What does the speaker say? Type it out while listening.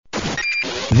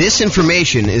This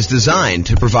information is designed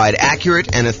to provide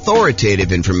accurate and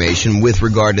authoritative information with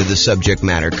regard to the subject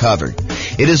matter covered.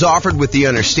 It is offered with the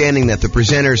understanding that the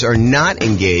presenters are not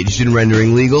engaged in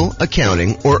rendering legal,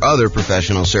 accounting, or other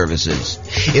professional services.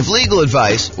 If legal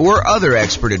advice or other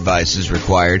expert advice is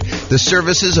required, the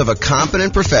services of a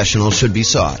competent professional should be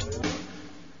sought.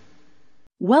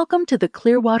 Welcome to the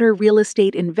Clearwater Real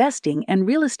Estate Investing and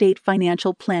Real Estate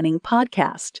Financial Planning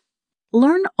podcast.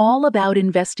 Learn all about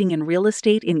investing in real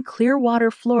estate in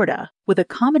Clearwater, Florida, with a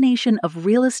combination of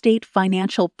real estate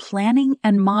financial planning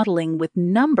and modeling with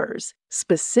numbers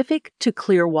specific to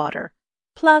Clearwater,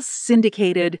 plus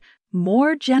syndicated,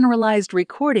 more generalized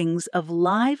recordings of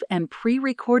live and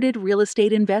pre-recorded real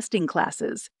estate investing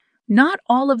classes, not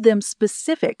all of them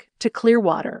specific to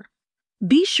Clearwater.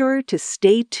 Be sure to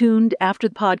stay tuned after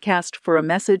the podcast for a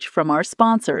message from our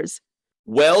sponsors.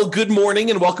 Well, good morning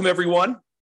and welcome everyone.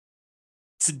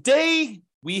 Today,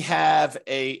 we have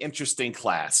an interesting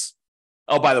class.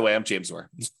 Oh, by the way, I'm James Orr.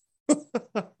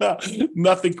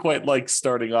 Nothing quite like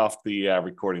starting off the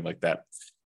recording like that.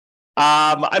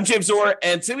 I'm James Orr,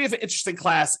 and today we have an interesting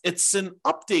class. It's an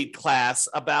update class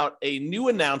about a new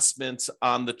announcement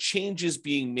on the changes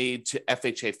being made to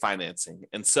FHA financing.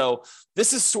 And so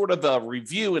this is sort of a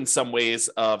review in some ways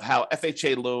of how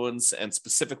FHA loans, and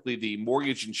specifically the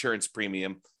mortgage insurance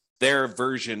premium, their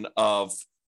version of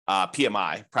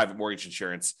PMI, private mortgage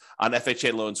insurance, on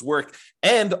FHA loans work,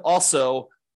 and also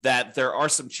that there are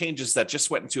some changes that just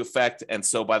went into effect. And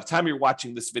so by the time you're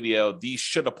watching this video, these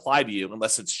should apply to you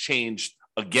unless it's changed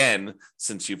again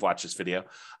since you've watched this video.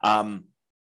 And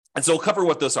so we'll cover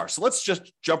what those are. So let's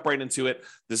just jump right into it.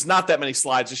 There's not that many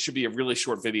slides. This should be a really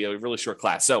short video, a really short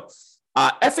class. So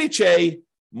FHA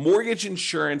mortgage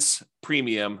insurance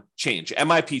premium change,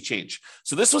 MIP change.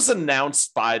 So this was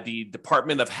announced by the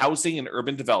Department of Housing and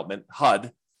Urban Development,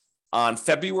 HUD, on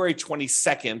February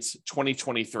 22nd,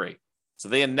 2023. So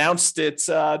they announced it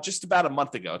just about a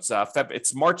month ago.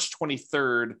 It's March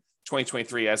 23rd,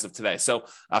 2023 as of today. So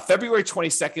February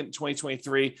 22nd,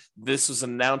 2023, this was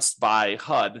announced by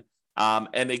HUD,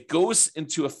 and it goes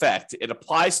into effect. It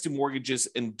applies to mortgages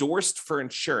endorsed for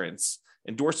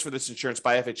this insurance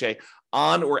by FHA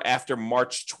on or after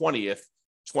March 20th,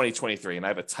 2023. And I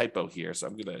have a typo here, so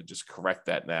I'm going to just correct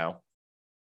that now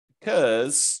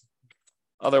because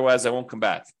otherwise I won't come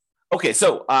back. Okay,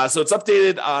 so it's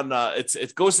updated on,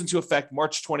 it goes into effect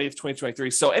March 20th, 2023.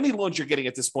 So any loans you're getting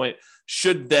at this point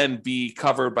should then be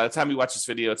covered. By the time you watch this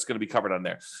video, it's going to be covered on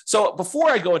there. So before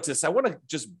I go into this, I want to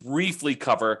just briefly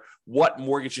cover what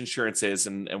mortgage insurance is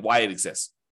and why it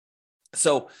exists.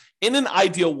 So in an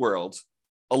ideal world,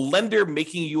 a lender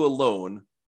making you a loan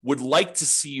would like to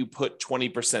see you put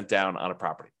 20% down on a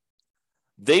property.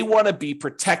 They want to be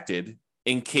protected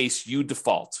in case you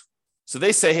default. So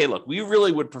they say, hey, look, we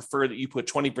really would prefer that you put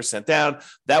 20% down.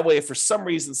 That way, if for some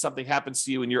reason something happens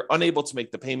to you and you're unable to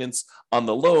make the payments on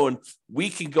the loan, we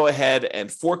can go ahead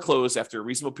and foreclose after a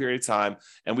reasonable period of time,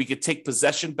 and we could take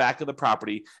possession back of the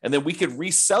property, and then we could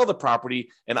resell the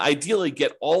property and ideally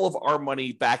get all of our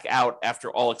money back out after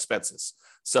all expenses.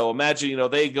 So imagine,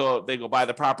 they go buy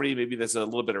the property. Maybe there's a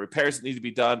little bit of repairs that need to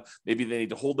be done. Maybe they need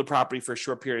to hold the property for a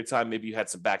short period of time. Maybe you had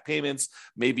some back payments.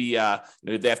 Maybe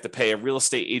they have to pay a real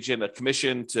estate agent a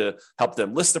commission to help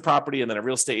them list the property, and then a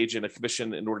real estate agent a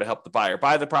commission in order to help the buyer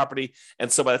buy the property.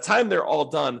 And so by the time they're all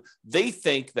done, they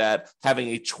think that having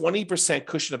a 20%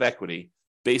 cushion of equity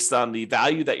based on the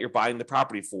value that you're buying the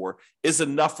property for is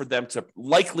enough for them to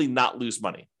likely not lose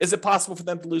money. Is it possible for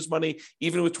them to lose money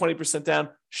even with 20% down?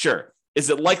 Sure. Is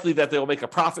it likely that they'll make a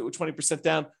profit with 20%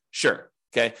 down? Sure.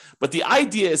 Okay. But the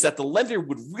idea is that the lender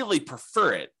would really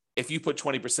prefer it if you put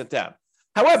 20% down.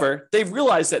 However, they've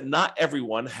realized that not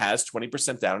everyone has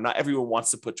 20% down, and not everyone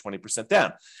wants to put 20%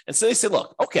 down. And so they say,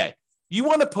 look, okay, you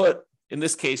want to put, in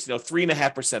this case,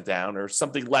 3.5% down or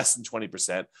something less than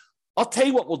 20%. I'll tell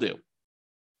you what we'll do.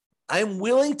 I'm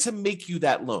willing to make you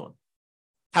that loan.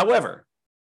 However,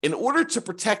 in order to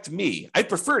protect me, I'd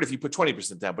prefer it if you put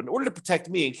 20% down, but in order to protect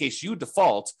me in case you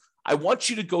default, I want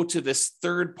you to go to this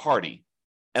third party,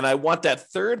 and I want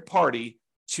that third party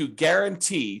to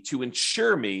guarantee, to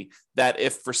ensure me that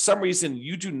if for some reason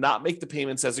you do not make the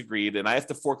payments as agreed and I have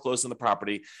to foreclose on the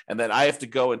property and then I have to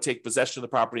go and take possession of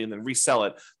the property and then resell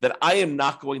it, that I am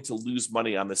not going to lose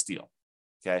money on this deal.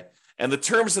 Okay. And the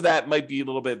terms of that might be a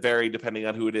little bit varied depending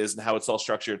on who it is and how it's all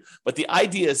structured. But the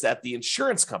idea is that the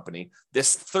insurance company,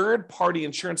 this third-party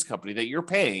insurance company that you're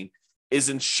paying, is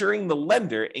insuring the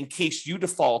lender in case you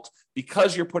default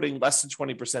because you're putting less than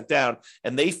 20% down,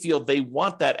 and they feel they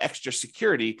want that extra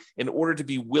security in order to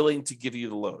be willing to give you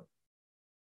the loan.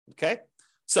 Okay?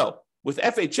 So With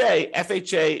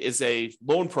FHA is a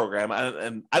loan program,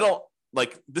 and I don't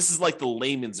this is like the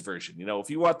layman's version. If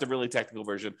you want the really technical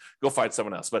version, go find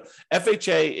someone else. But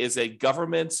FHA is a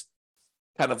government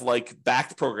kind of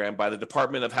backed program by the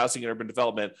Department of Housing and Urban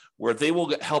Development, where they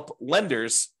will help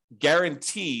lenders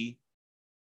guarantee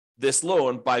this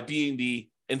loan by being the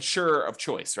insurer of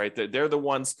choice, right? They're the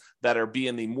ones that are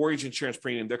being the mortgage insurance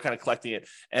premium. They're kind of collecting it.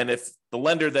 And if the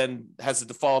lender then has a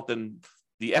default, then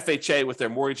the FHA with their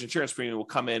mortgage insurance premium will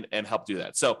come in and help do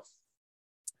that. So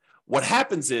what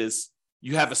happens is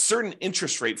you have a certain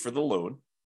interest rate for the loan.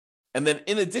 And then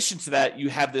in addition to that, you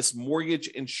have this mortgage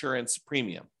insurance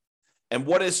premium. And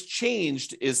what has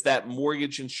changed is that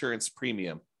mortgage insurance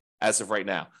premium as of right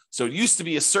now. So it used to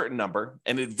be a certain number,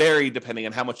 and it varied depending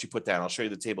on how much you put down. I'll show you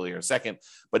the table here in a second.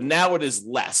 But now it is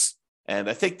less. And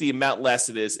I think the amount less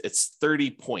it's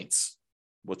 30 points,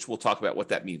 which we'll talk about what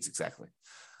that means exactly.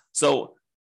 So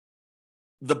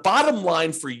the bottom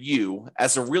line for you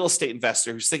as a real estate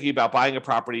investor who's thinking about buying a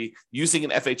property using an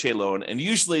FHA loan, and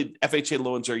usually FHA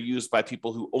loans are used by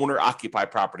people who own or occupy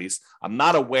properties. I'm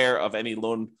not aware of any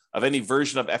loan of any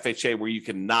version of FHA where you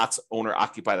cannot own or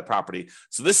occupy the property.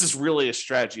 So this is really a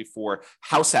strategy for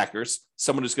house hackers,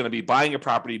 someone who's going to be buying a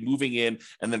property, moving in,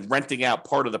 and then renting out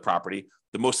part of the property.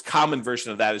 The most common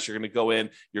version of that is you're going to go in,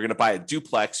 you're going to buy a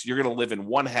duplex, you're going to live in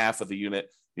one half of the unit,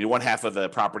 one half of the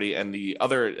property, and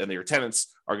your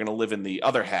tenants are going to live in the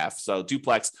other half. So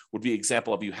duplex would be an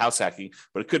example of you house hacking,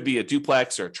 but it could be a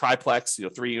duplex or a triplex,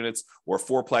 3 units, or a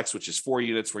fourplex, which is 4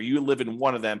 units, where you live in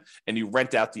one of them and you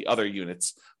rent out the other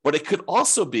units. But it could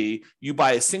also be you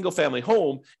buy a single family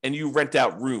home and you rent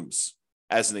out rooms,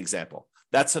 as an example.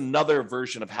 That's another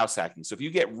version of house hacking. So if you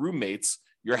get roommates,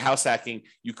 you're house hacking.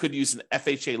 You could use an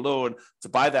FHA loan to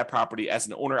buy that property as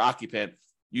an owner occupant.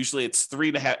 Usually it's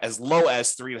 3.5%, as low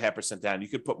as 3.5% down. You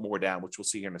could put more down, which we'll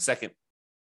see here in a second.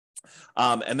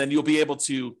 And then you'll be able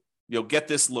to get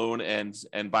this loan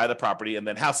and buy the property and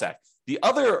then house hack. The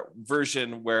other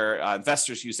version where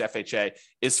investors use FHA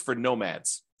is for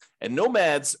nomads. And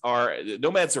nomads are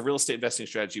a real estate investing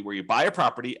strategy where you buy a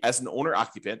property as an owner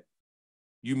occupant.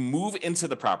 You move into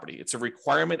the property. It's a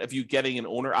requirement of you getting an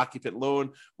owner occupant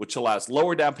loan, which allows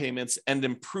lower down payments and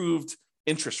improved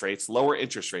interest rates, lower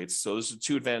interest rates. So those are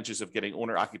 2 advantages of getting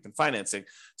owner occupant financing.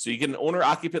 So you get an owner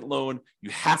occupant loan. You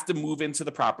have to move into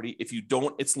the property. If you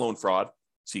don't, it's loan fraud.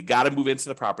 So you got to move into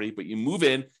the property, but you move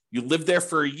in, you live there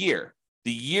for a year.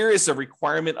 The year is a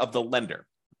requirement of the lender.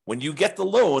 When you get the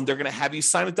loan, they're going to have you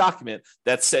sign a document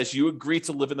that says you agree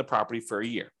to live in the property for a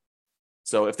year.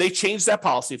 So if they change that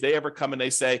policy, if they ever come and they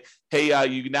say, hey,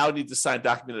 you now need to sign a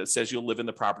document that says you'll live in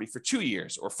the property for 2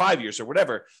 years or 5 years or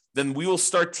whatever, then we will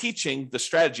start teaching the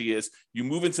strategy is you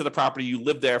move into the property, you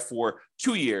live there for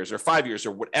 2 years or 5 years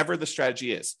or whatever the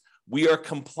strategy is. We are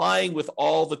complying with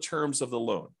all the terms of the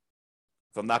loan.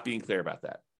 If I'm not being clear about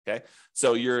that. Okay.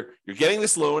 So you're getting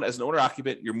this loan as an owner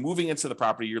occupant, you're moving into the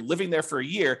property, you're living there for a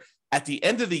year. At the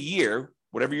end of the year,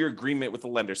 whatever your agreement with the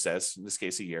lender says, in this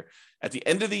case, a year, at the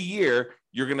end of the year,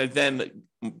 you're going to then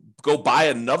go buy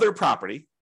another property,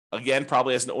 again,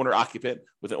 probably as an owner occupant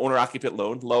with an owner occupant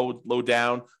loan, low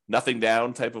down, nothing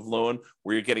down type of loan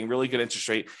where you're getting really good interest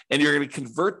rate. And you're going to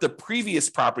convert the previous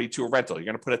property to a rental. You're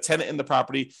going to put a tenant in the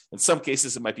property. In some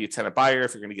cases, it might be a tenant buyer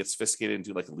if you're going to get sophisticated and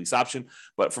do like a lease option.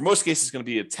 But for most cases, it's going to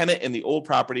be a tenant in the old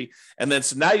property. And then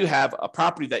so now you have a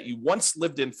property that you once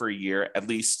lived in for a year, at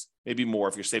least, maybe more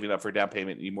if you're saving up for a down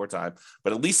payment, you need more time,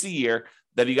 but at least a year,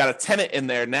 that you got a tenant in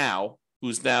there now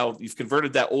who's now, you've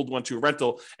converted that old one to a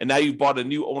rental, and now you've bought a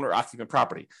new owner occupant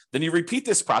property. Then you repeat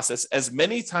this process as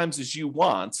many times as you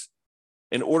want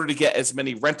in order to get as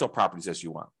many rental properties as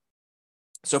you want.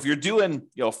 So if you're doing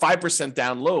 5%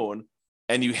 down loan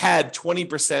and you had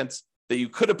 20% that you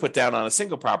could have put down on a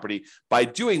single property, by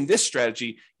doing this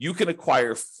strategy, you can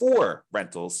acquire 4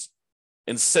 rentals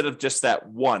instead of just that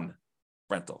one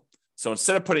rental. So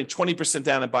instead of putting 20%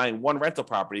 down and buying 1 rental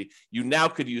property, you now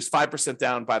could use 5%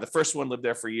 down, buy the first one, live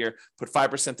there for a year, put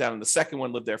 5% down in the second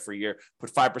one, live there for a year,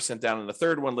 put 5% down in the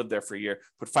third one, live there for a year,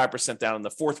 put 5% down in the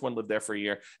fourth one, live there for a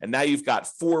year. And now you've got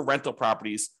 4 rental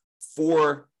properties,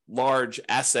 4 large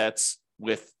assets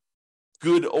with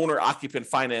good owner occupant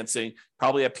financing,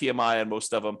 probably a PMI on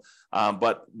most of them.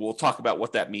 But we'll talk about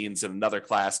what that means in another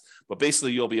class. But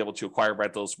basically, you'll be able to acquire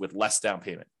rentals with less down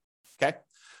payment. Okay.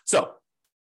 So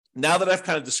now that I've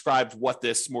kind of described what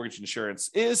this mortgage insurance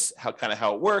is, how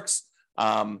it works,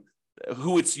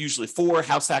 who it's usually for,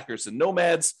 house hackers and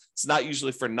nomads. It's not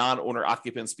usually for non-owner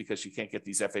occupants because you can't get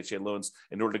these FHA loans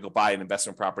in order to go buy an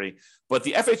investment property. But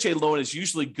the FHA loan is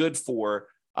usually good for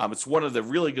It's one of the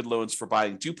really good loans for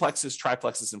buying duplexes,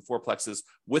 triplexes, and fourplexes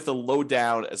with a low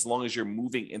down as long as you're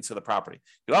moving into the property.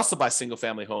 You can also buy single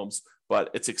family homes, but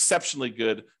it's exceptionally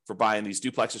good for buying these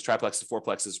duplexes, triplexes,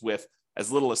 fourplexes with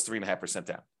as little as 3.5%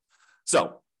 down.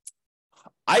 So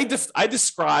I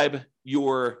describe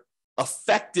your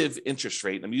effective interest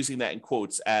rate, I'm using that in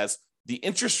quotes, as the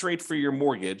interest rate for your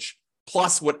mortgage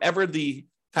plus whatever the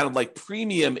kind of like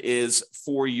premium is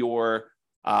for your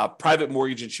private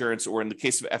mortgage insurance, or in the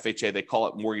case of FHA, they call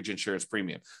it mortgage insurance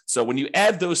premium. So when you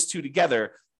add those two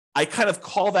together, I kind of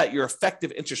call that your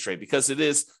effective interest rate, because it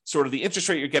is sort of the interest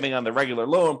rate you're getting on the regular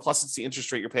loan, plus it's the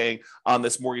interest rate you're paying on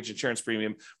this mortgage insurance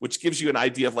premium, which gives you an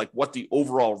idea of like what the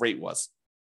overall rate was.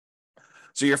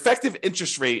 So your effective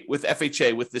interest rate with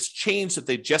FHA, with this change that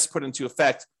they just put into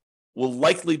effect, will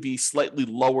likely be slightly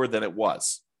lower than it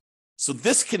was. So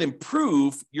this can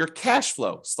improve your cash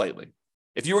flow slightly.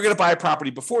 If you were going to buy a property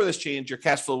before this change, your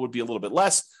cash flow would be a little bit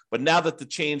less. But now that the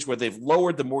change where they've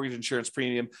lowered the mortgage insurance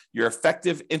premium, your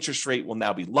effective interest rate will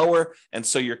now be lower. And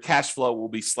so your cash flow will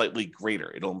be slightly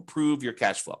greater. It'll improve your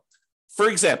cash flow. For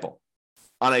example,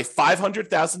 on a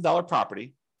 $500,000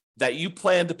 property that you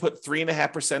plan to put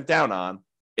 3.5% down on,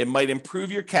 it might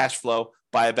improve your cash flow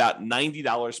by about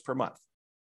 $90 per month.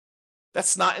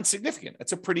 That's not insignificant.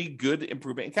 That's a pretty good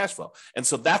improvement in cash flow. And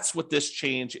so that's what this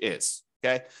change is.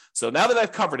 Okay. So now that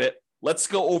I've covered it, let's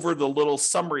go over the little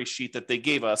summary sheet that they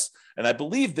gave us. And I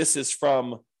believe this is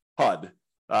from HUD,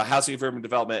 Housing and Urban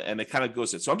Development, and it kind of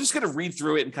goes in. So I'm just going to read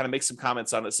through it and kind of make some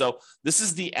comments on it. So this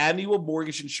is the annual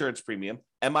mortgage insurance premium,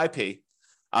 MIP,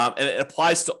 and it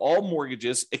applies to all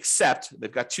mortgages except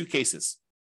they've got two cases: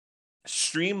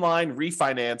 streamlined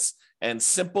refinance and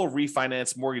simple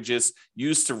refinance mortgages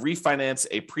used to refinance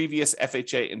a previous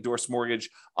FHA endorsed mortgage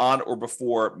on or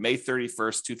before May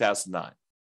 31st, 2009.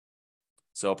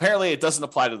 So apparently it doesn't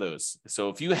apply to those. So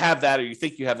if you have that, or you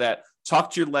think you have that, talk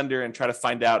to your lender and try to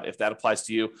find out if that applies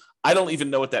to you. I don't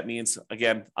even know what that means.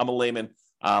 Again, I'm a layman,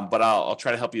 but I'll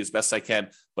try to help you as best I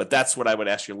can. But that's what I would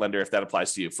ask your lender if that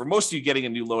applies to you. For most of you getting a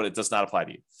new loan, it does not apply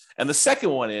to you. And the second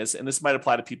one is, and this might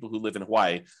apply to people who live in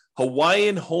Hawaii,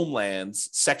 Hawaiian Homelands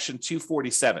Section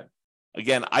 247.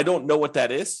 Again, I don't know what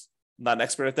that is. I'm not an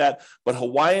expert at that, but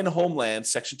Hawaiian Homeland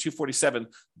Section 247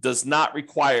 does not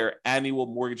require annual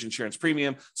mortgage insurance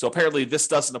premium. So apparently this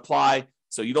doesn't apply.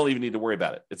 So you don't even need to worry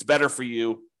about it. It's better for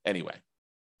you anyway.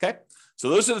 Okay. So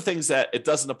those are the things that it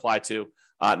doesn't apply to.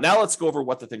 Now let's go over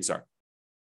what the things are.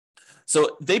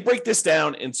 So they break this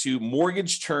down into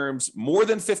mortgage terms more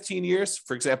than 15 years,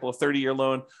 for example, a 30-year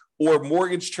loan, or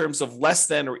mortgage terms of less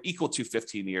than or equal to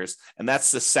 15 years. And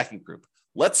that's the second group.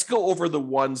 Let's go over the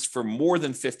ones for more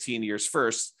than 15 years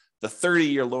first, the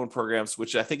 30-year loan programs,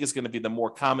 which I think is going to be the more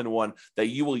common one that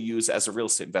you will use as a real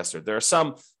estate investor. There are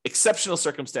some exceptional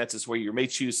circumstances where you may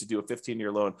choose to do a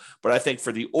 15-year loan, but I think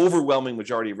for the overwhelming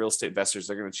majority of real estate investors,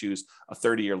 they're going to choose a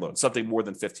 30-year loan, something more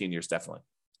than 15 years, definitely.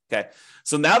 Okay.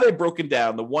 So now they've broken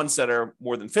down the ones that are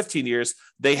more than 15 years.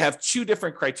 They have two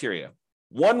different criteria.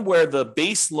 One where the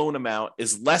base loan amount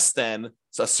is less than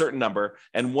a certain number,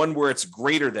 and one where it's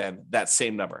greater than that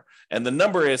same number. And the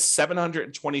number is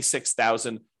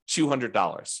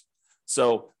 $726,200.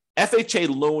 So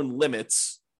FHA loan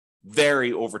limits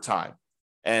vary over time.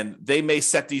 And they may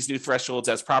set these new thresholds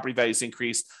as property values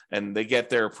increase and they get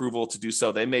their approval to do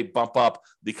so. They may bump up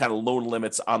the kind of loan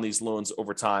limits on these loans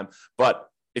over time. But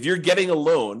if you're getting a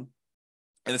loan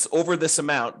and it's over this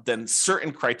amount, then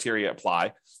certain criteria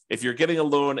apply. If you're getting a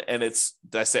loan and it's,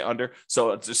 did I say under?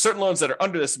 So there's certain loans that are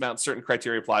under this amount, certain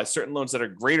criteria apply. Certain loans that are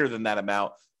greater than that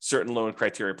amount, certain loan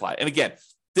criteria apply. And again,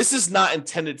 this is not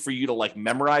intended for you to like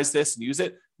memorize this and use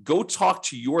it. Go talk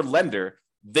to your lender.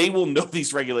 They will know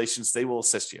these regulations. They will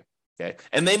assist you. Okay.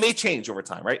 And they may change over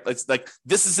time, right? It's like,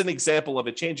 this is an example of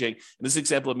it changing. And this is an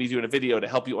example of me doing a video to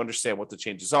help you understand what the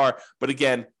changes are. But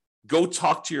again, go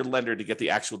talk to your lender to get the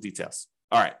actual details.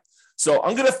 All right. So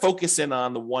I'm going to focus in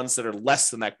on the ones that are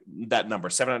less than that number,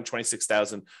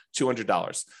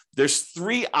 $726,200. There's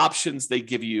three options they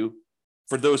give you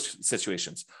for those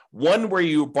situations. One where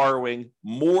you're borrowing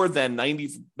more than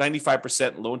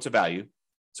 95% loan to value.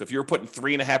 So if you're putting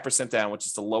 3.5% down, which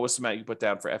is the lowest amount you put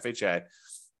down for FHA,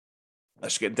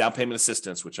 unless you're getting down payment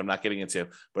assistance, which I'm not getting into.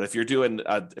 But if you're doing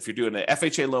an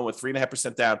FHA loan with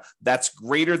 3.5% down, that's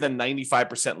greater than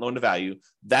 95% loan to value.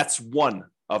 That's one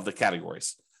of the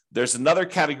categories. There's another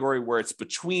category where it's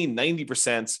between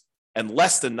 90% and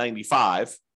less than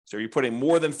 95. So you're putting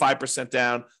more than 5%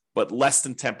 down, but less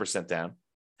than 10% down.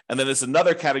 And then there's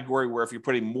another category where if you're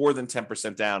putting more than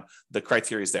 10% down, the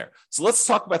criteria is there. So let's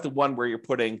talk about the one where you're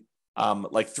putting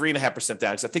like 3.5%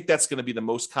 down, because I think that's going to be the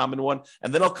most common one.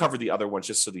 And then I'll cover the other ones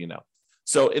just so that you know.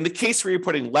 So in the case where you're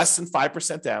putting less than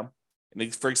 5% down,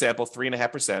 for example,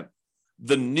 3.5%,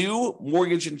 the new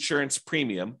mortgage insurance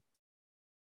premium,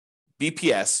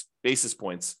 BPS, basis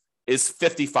points, is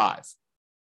 55.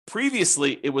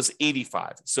 Previously, it was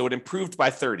 85. So it improved by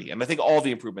 30. And I think all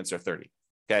the improvements are 30.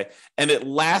 Okay. And it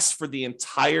lasts for the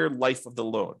entire life of the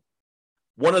loan.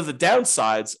 One of the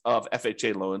downsides of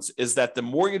FHA loans is that the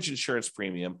mortgage insurance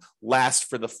premium lasts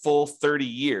for the full 30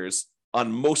 years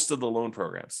on most of the loan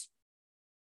programs.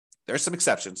 There are some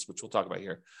exceptions, which we'll talk about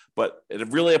here, but it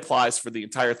really applies for the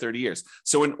entire 30 years.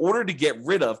 So in order to get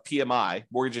rid of PMI,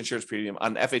 mortgage insurance premium,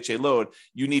 on an FHA loan,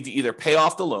 you need to either pay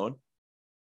off the loan,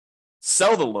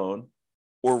 sell the loan,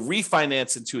 or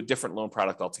refinance into a different loan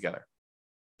product altogether.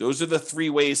 Those are the three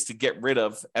ways to get rid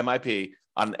of MIP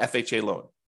on an FHA loan.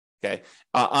 Okay.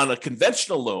 On a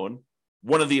conventional loan,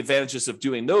 one of the advantages of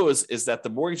doing those is that the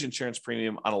mortgage insurance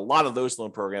premium on a lot of those loan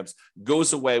programs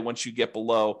goes away once you get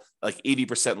below like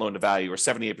 80% loan to value or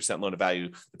 78% loan to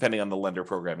value, depending on the lender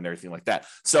program and everything like that.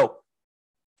 So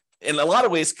in a lot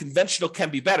of ways, conventional can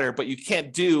be better, but you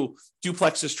can't do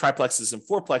duplexes, triplexes, and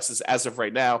fourplexes as of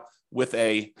right now with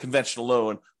a conventional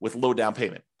loan with low down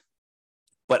payment.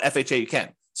 But FHA you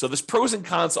can. So there's pros and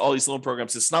cons to all these loan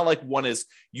programs. It's not like one is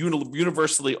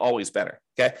universally always better.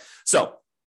 Okay. So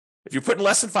if you're putting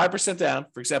less than 5% down,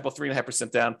 for example,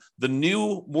 3.5% down, the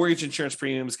new mortgage insurance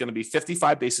premium is going to be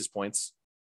 55 basis points.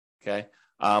 Okay.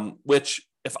 Which,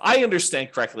 if I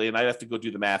understand correctly, and I have to go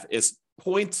do the math, is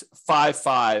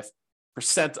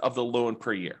 0.55% of the loan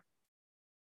per year.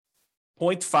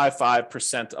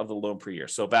 0.55% of the loan per year.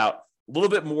 So about a little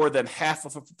bit more than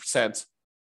 0.5%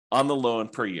 on the loan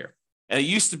per year. And it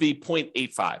used to be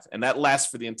 0.85, and that lasts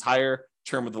for the entire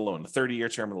term of the loan, the 30-year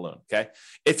term of the loan, okay?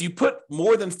 If you put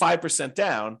more than 5%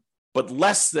 down, but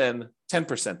less than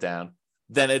 10% down,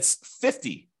 then it's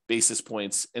 50 basis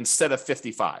points instead of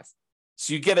 55.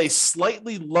 So you get a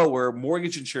slightly lower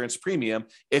mortgage insurance premium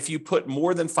if you put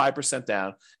more than 5%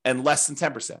 down and less than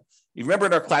 10%. You remember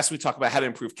in our class, we talked about how to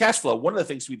improve cash flow. One of the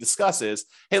things we discuss is,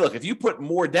 hey, look, if you put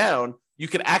more down, you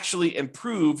can actually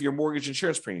improve your mortgage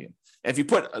insurance premium. And if you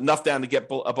put enough down to get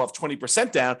above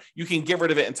 20% down, you can get rid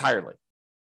of it entirely.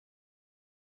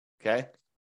 Okay.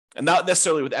 And not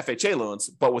necessarily with FHA loans,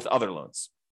 but with other loans.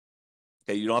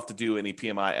 Okay. You don't have to do any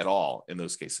PMI at all in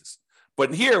those cases.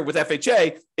 But here with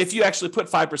FHA, if you actually put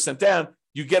 5% down,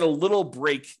 you get a little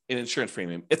break in insurance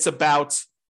premium. It's about,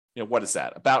 what is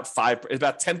that? About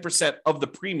 10% of the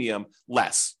premium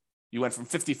less. You went from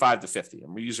 55 to 50.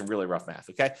 And we're using really rough math.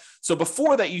 Okay. So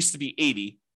before that used to be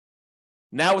 80.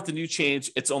 Now with the new change,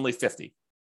 it's only 50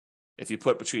 if you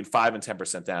put between 5 and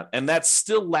 10% down. And that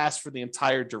still lasts for the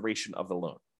entire duration of the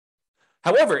loan.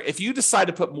 However, if you decide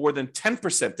to put more than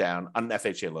 10% down on an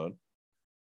FHA loan,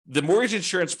 the mortgage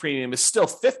insurance premium is still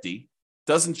 50,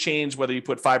 doesn't change whether you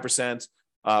put 5%,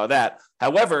 that.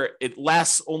 However, it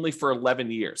lasts only for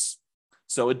 11 years.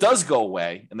 So it does go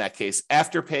away in that case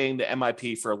after paying the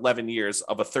MIP for 11 years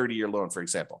of a 30-year loan, for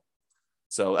example.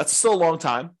 So that's still a long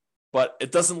time, but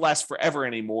it doesn't last forever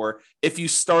anymore if you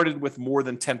started with more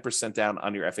than 10% down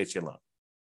on your FHA loan.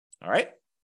 All right.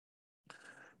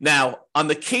 Now, on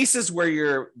the cases where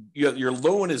your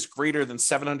loan is greater than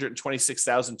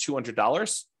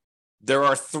 $726,200, there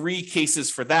are 3 cases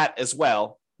for that as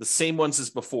well, the same ones as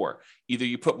before. Either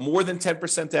you put more than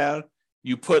 10% down,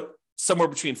 you put somewhere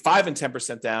between 5 and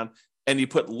 10% down, and you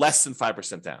put less than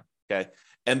 5% down. Okay.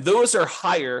 And those are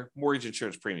higher mortgage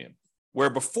insurance premium. Where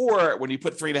before, when you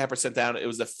put 3.5% down, it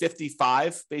was a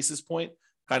 55 basis point,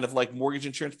 kind of like mortgage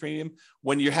insurance premium.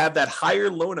 When you have that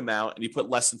higher loan amount and you put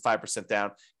less than 5%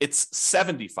 down, it's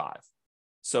 75.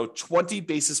 So 20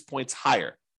 basis points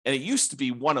higher. And it used to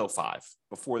be 105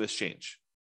 before this change.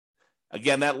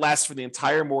 Again, that lasts for the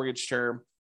entire mortgage term.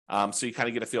 So you kind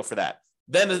of get a feel for that.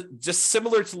 Then just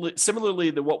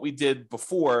similarly to what we did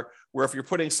before, where if you're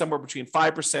putting somewhere between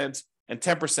 5% and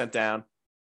 10% down,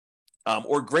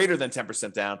 or greater than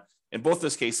 10% down, in both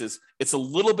those cases, it's a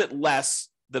little bit less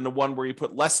than the one where you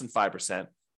put less than 5%.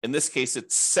 In this case,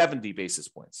 it's 70 basis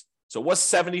points. So it was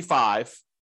 75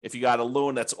 if you got a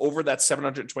loan that's over that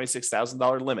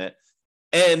 $726,000 limit,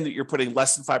 and you're putting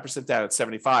less than 5% down at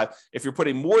 75. If you're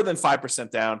putting more than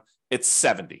 5% down, it's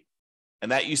 70.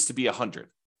 And that used to be 100.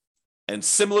 And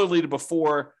similarly to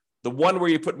before, the one where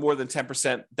you put more than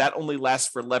 10%, that only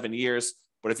lasts for 11 years.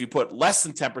 But if you put less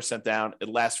than 10% down, it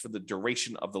lasts for the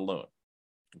duration of the loan.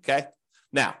 Okay.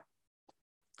 Now,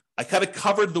 I kind of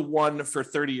covered the one for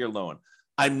 30-year loan.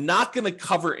 I'm not going to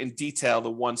cover in detail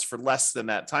the ones for less than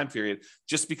that time period,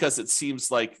 just because it seems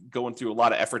like going through a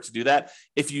lot of effort to do that.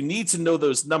 If you need to know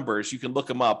those numbers, you can look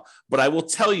them up. But I will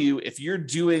tell you, if you're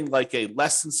doing like a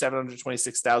less than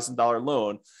 $726,000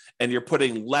 loan and you're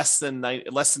putting less than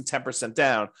 10%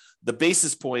 down, the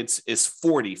basis points is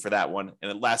 40 for that one,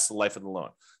 and it lasts the life of the loan.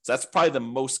 So that's probably the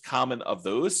most common of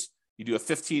those. You do a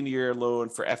 15-year loan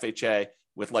for FHA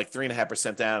with like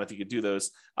 3.5% down, if you could do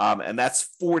those. And that's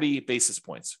 40 basis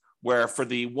points, where for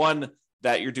the one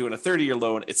that you're doing a 30-year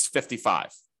loan, it's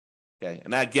 55. Okay.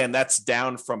 And that, again, that's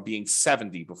down from being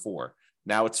 70 before.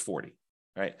 Now it's 40.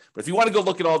 Right. But if you want to go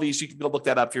look at all these, you can go look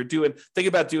that up. If you're think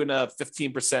about doing a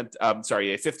 15%, a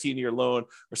 15-year loan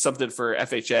or something for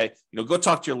FHA, go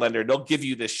talk to your lender. They'll give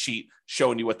you this sheet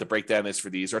showing you what the breakdown is for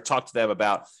these, or talk to them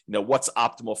about, what's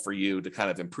optimal for you to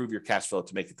kind of improve your cash flow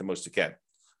to make it the most you can.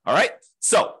 All right.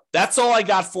 So that's all I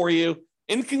got for you.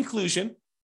 In conclusion,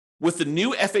 with the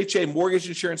new FHA mortgage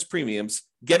insurance premiums,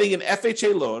 getting an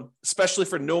FHA loan, especially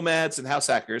for nomads and house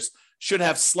hackers, should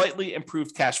have slightly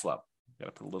improved cash flow.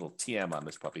 Got to put a little TM on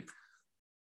this puppy.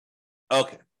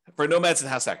 Okay. For nomads and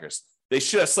house hackers, they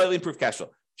should have slightly improved cash flow.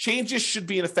 Changes should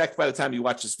be in effect by the time you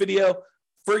watch this video.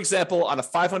 For example, on a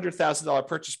 $500,000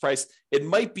 purchase price, it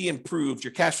might be improved.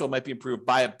 Your cash flow might be improved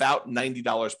by about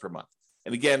 $90 per month.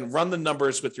 And again, run the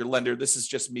numbers with your lender. This is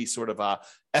just me sort of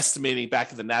estimating back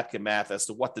of the napkin math as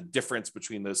to what the difference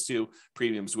between those two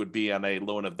premiums would be on a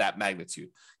loan of that magnitude.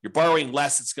 You're borrowing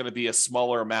less, it's going to be a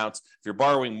smaller amount. If you're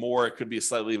borrowing more, it could be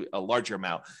a larger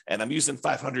amount. And I'm using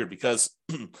 500 because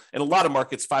in a lot of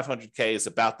markets, 500K is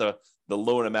about the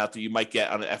loan amount that you might get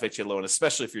on an FHA loan,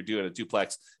 especially if you're doing a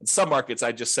duplex. In some markets,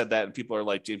 I just said that and people are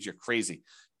like, James, you're crazy.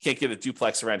 You can't get a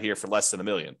duplex around here for less than $1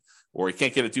 million. Or you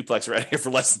can't get a duplex around here for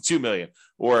less than $2 million,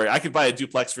 or I could buy a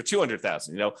duplex for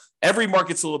 $200,000. Every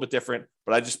market's a little bit different,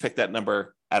 but I just picked that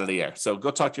number out of the air. So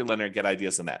go talk to your lender and get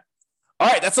ideas on that. All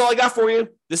right, that's all I got for you.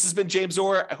 This has been James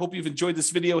Orr. I hope you've enjoyed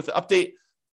this video with the update.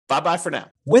 Bye-bye for now.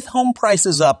 With home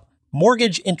prices up,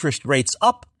 mortgage interest rates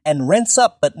up, and rents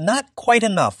up, but not quite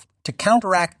enough to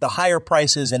counteract the higher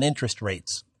prices and interest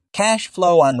rates, cash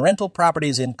flow on rental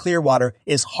properties in Clearwater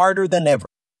is harder than ever.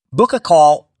 Book a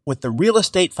call with the Real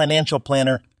Estate Financial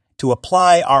Planner to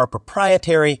apply our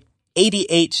proprietary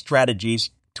 88 strategies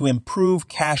to improve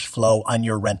cash flow on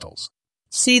your rentals.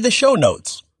 See the show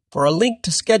notes for a link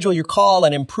to schedule your call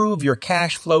and improve your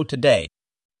cash flow today.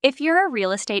 If you're a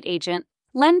real estate agent,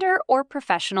 lender, or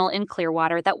professional in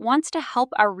Clearwater that wants to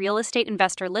help our real estate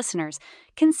investor listeners,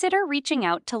 consider reaching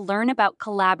out to learn about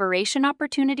collaboration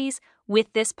opportunities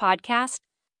with this podcast.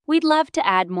 We'd love to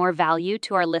add more value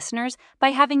to our listeners by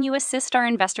having you assist our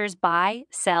investors buy,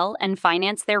 sell, and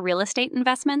finance their real estate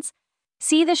investments.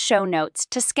 See the show notes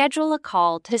to schedule a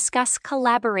call to discuss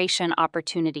collaboration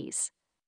opportunities.